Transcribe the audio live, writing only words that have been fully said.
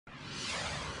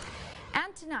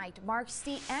And tonight marks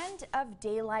the end of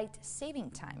daylight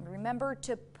saving time. Remember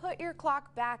to put your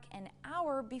clock back an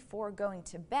hour before going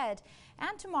to bed.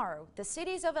 And tomorrow, the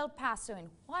cities of El Paso and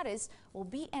Juarez will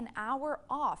be an hour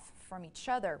off from each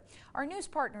other. Our news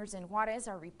partners in Juarez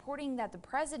are reporting that the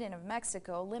president of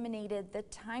Mexico eliminated the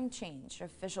time change.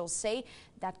 Officials say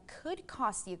that could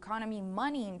cost the economy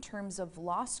money in terms of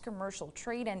lost commercial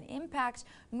trade and impact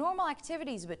normal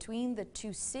activities between the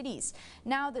two cities.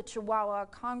 Now the Chihuahua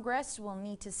Congress will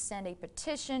need to send a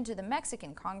petition to the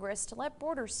Mexican Congress to let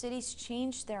border cities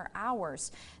change their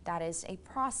hours. That is a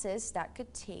process that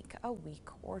could take a week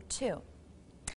or two.